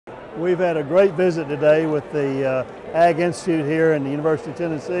We've had a great visit today with the Ag Institute here in the University of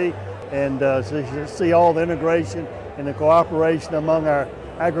Tennessee, and to see all the integration and the cooperation among our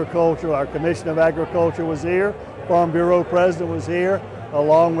agriculture. Our Commission of Agriculture was here, Farm Bureau President was here,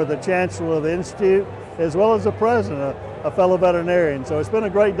 along with the Chancellor of the Institute, as well as the President, a fellow veterinarian. So it's been a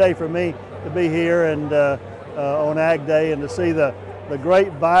great day for me to be here and on Ag Day, and to see the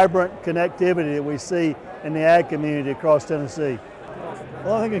great vibrant connectivity that we see in the ag community across Tennessee.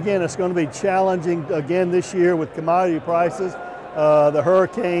 Well, I think again it's going to be challenging again this year with commodity prices. The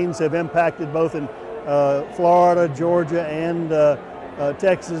hurricanes have impacted both in Florida, Georgia, and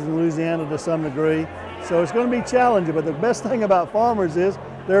Texas and Louisiana to some degree. So it's going to be challenging, but the best thing about farmers is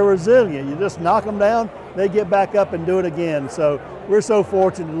they're resilient. You just knock them down, they get back up and do it again. So we're so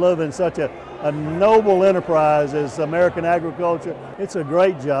fortunate to live in such a noble enterprise as American agriculture. It's a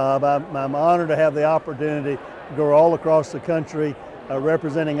great job. I'm honored to have the opportunity to go all across the country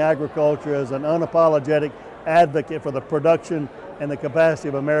representing agriculture as an unapologetic advocate for the production and the capacity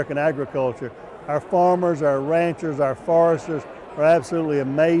of American agriculture. Our farmers, our ranchers, our foresters are absolutely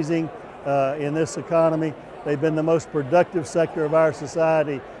amazing in this economy. They've been the most productive sector of our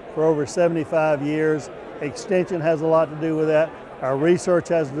society for over 75 years. Extension has a lot to do with that. Our research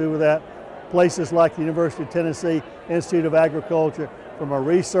has to do with that. Places like the University of Tennessee Institute of Agriculture, from a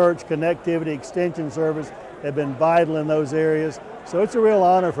research, connectivity, extension service, have been vital in those areas. So it's a real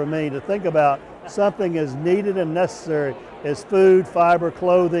honor for me to think about something as needed and necessary as food, fiber,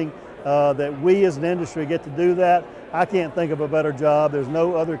 clothing, that we as an industry get to do that. I can't think of a better job. There's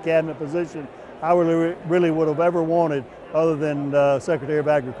no other cabinet position I really would have ever wanted other than Secretary of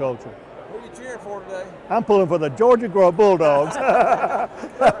Agriculture. Who are you cheering for today? I'm pulling for the Georgia Bulldogs. Are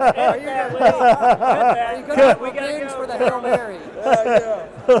you going to have wings for the Hail Mary?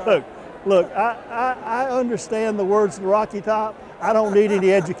 Look, I understand the words to the Rocky Top. I don't need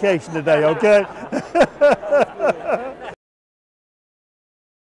any education today, okay?